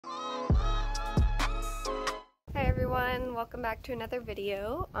everyone, welcome back to another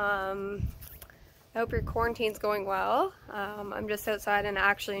video. I hope your quarantine's going well. I'm just outside and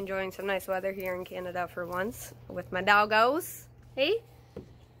actually enjoying some nice weather here in Canada for once with my doggos. Hey?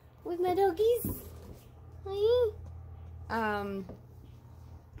 With my doggies. Hi.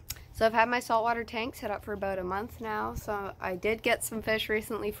 So I've had my saltwater tank set up for about a month now, so I did get some fish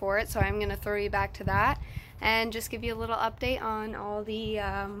recently for it, so I'm going to throw you back to that and just give you a little update on all the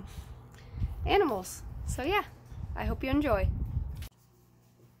animals. So yeah, I hope you enjoy.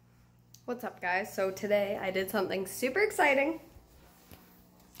 What's up guys? So today I did something super exciting.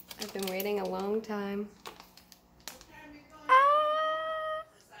 I've been waiting a long time. Ah!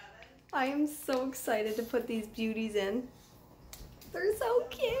 I am so excited to put these beauties in. They're so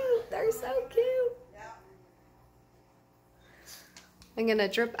cute. They're so cute. I'm gonna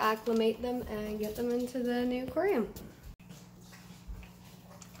drip acclimate them and get them into the new aquarium.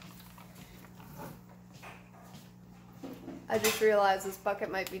 I just realized this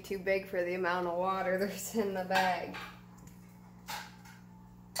bucket might be too big for the amount of water there's in the bag.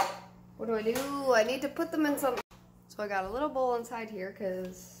 What do? I need to put them in some. So I got a little bowl inside here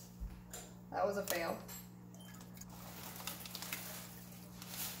because that was a fail.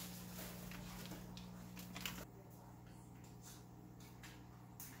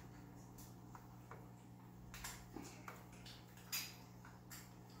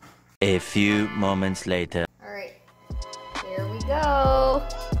 A few moments later. Alright, here we go.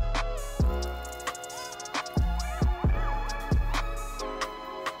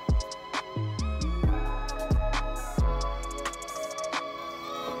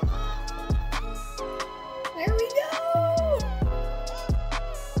 There we go.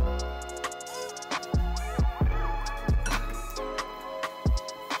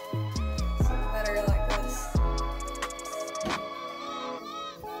 So better like this.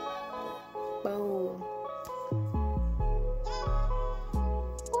 Boom.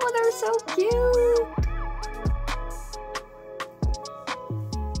 Oh, they're so cute.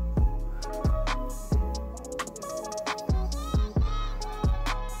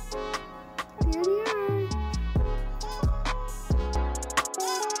 Here they are.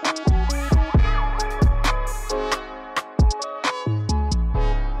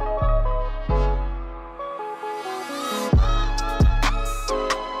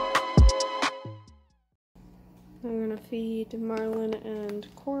 I'm gonna feed Marlin and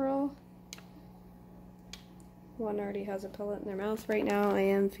Coral. One already has a pellet in their mouth right now. I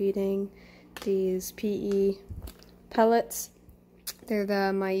am feeding these PE pellets. They're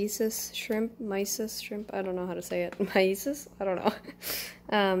the mysis shrimp. I don't know how to say it. Mysis? I don't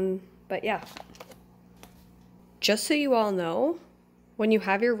know. But yeah. Just so you all know, when you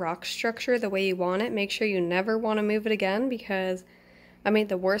have your rock structure the way you want it, make sure you never want to move it again, because I made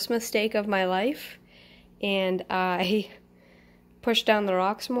the worst mistake of my life. And I pushed down the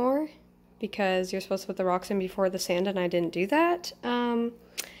rocks more because you're supposed to put the rocks in before the sand, and I didn't do that.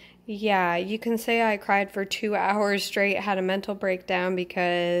 Yeah, you can say I cried for 2 hours straight, had a mental breakdown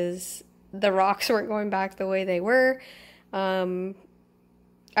because the rocks weren't going back the way they were. I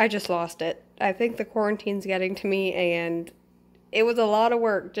just lost it. I think the quarantine's getting to me, and it was a lot of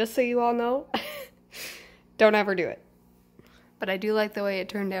work, just so you all know. Don't ever do it. But I do like the way it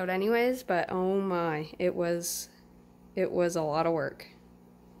turned out anyways, but oh my, it was a lot of work.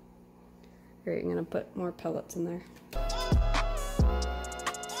 Alright, I'm gonna put more pellets in there.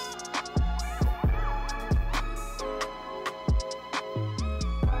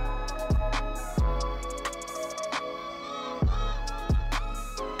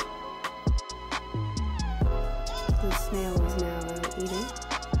 The snail is now eating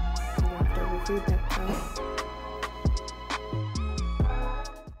the leftover food that fell.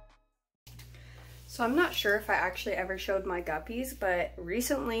 So I'm not sure if I actually ever showed my guppies, but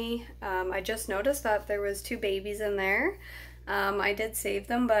recently I just noticed that there was 2 babies in there. I did save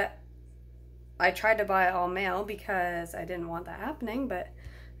them, but I tried to buy all male because I didn't want that happening, but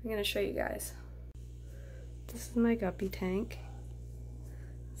I'm going to show you guys. This is my guppy tank.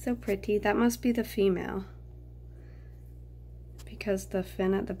 So pretty. That must be the female because the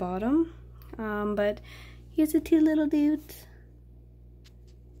fin at the bottom. But here's a 2 little dudes.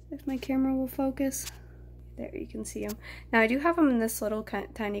 If my camera will focus. There, you can see them. Now I do have them in this little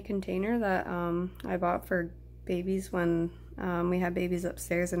tiny container that I bought for babies when we had babies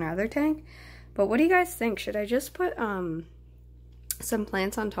upstairs in our other tank. But what do you guys think? Should I just put some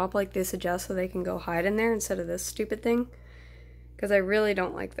plants on top like they suggest so they can go hide in there instead of this stupid thing? Because I really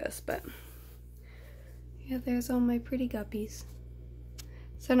don't like this, but yeah, there's all my pretty guppies.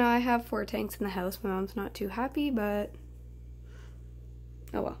 So now I have 4 tanks in the house. My mom's not too happy, but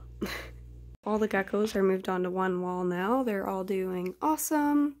oh well. all the geckos are moved onto one wall now. They're all doing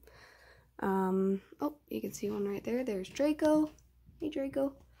awesome. Oh, you can see one right there. There's Draco. Hey,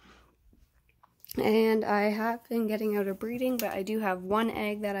 Draco. And I have been getting out of breeding, but I do have one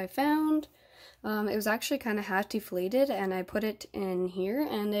egg that I found. It was actually kind of half deflated, and I put it in here,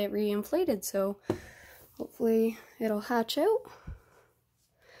 and it re-inflated, so hopefully it'll hatch out.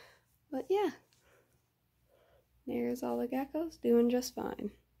 But yeah, there's all the geckos doing just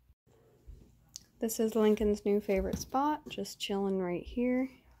fine. This is Lincoln's new favorite spot, just chilling right here.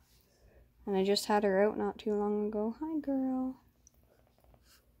 And I just had her out not too long ago. Hi, girl.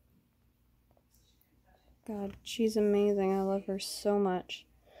 God, she's amazing. I love her so much.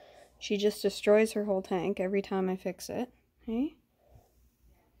 She just destroys her whole tank every time I fix it. Hey?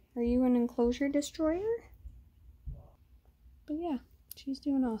 Are you an enclosure destroyer? But yeah, she's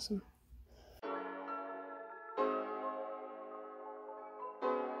doing awesome.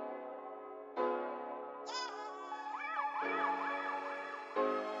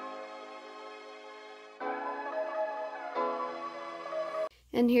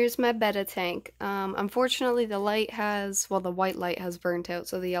 And here's my betta tank. Unfortunately the light has, well, the white light has burnt out,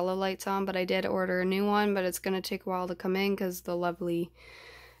 so the yellow light's on, but I did order a new one, but it's going to take a while to come in because the lovely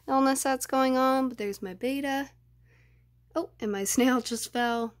illness that's going on. But there's my beta. Oh, and my snail just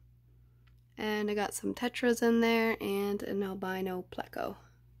fell. And I got some tetras in there, and an albino pleco.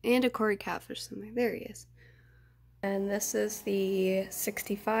 And a Cory catfish in there. There he is. And this is the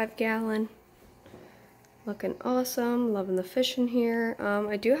 65-gallon. Looking awesome, loving the fish in here.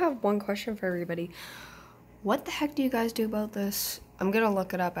 I do have one question for everybody. What the heck do you guys do about this? I'm gonna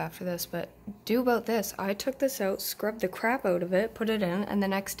look it up after this, but do about this. I took this out, scrubbed the crap out of it, put it in, and the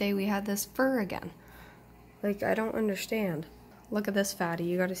next day we had this fur again. Like, I don't understand. Look at this fatty.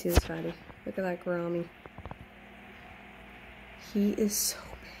 You gotta see this fatty. Look at that Grammy. He is so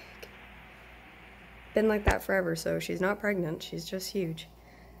big. Been like that forever, so she's not pregnant. She's just huge.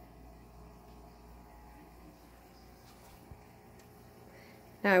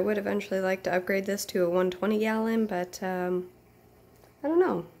 Now, I would eventually like to upgrade this to a 120-gallon, but I don't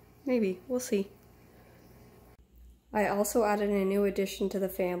know. Maybe. We'll see. I also added a new addition to the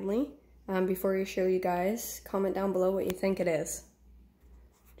family. Before I show you guys, comment down below what you think it is,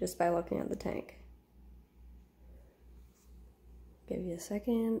 just by looking at the tank. Give you a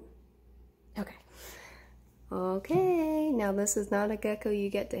second. Okay. Okay, now this is not a gecko you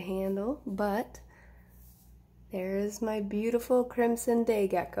get to handle, but there's my beautiful crimson day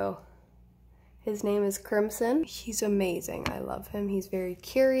gecko. His name is Crimson. He's amazing. I love him. He's very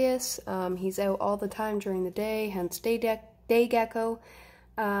curious. He's out all the time during the day, hence day gecko.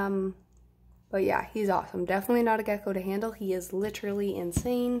 But yeah, he's awesome. Definitely not a gecko to handle. He is literally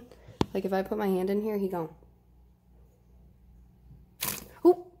insane. Like, if I put my hand in here, he gone.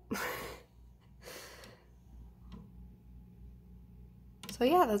 Oop. So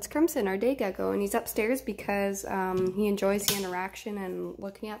yeah, that's Crimson, our day gecko, and he's upstairs because he enjoys the interaction and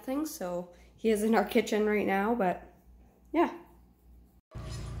looking at things, so he is in our kitchen right now, but yeah.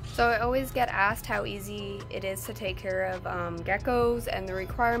 So I always get asked how easy it is to take care of geckos and the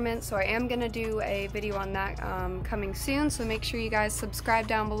requirements, so I am going to do a video on that coming soon, so make sure you guys subscribe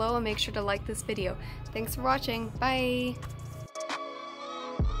down below and make sure to like this video. Thanks for watching. Bye!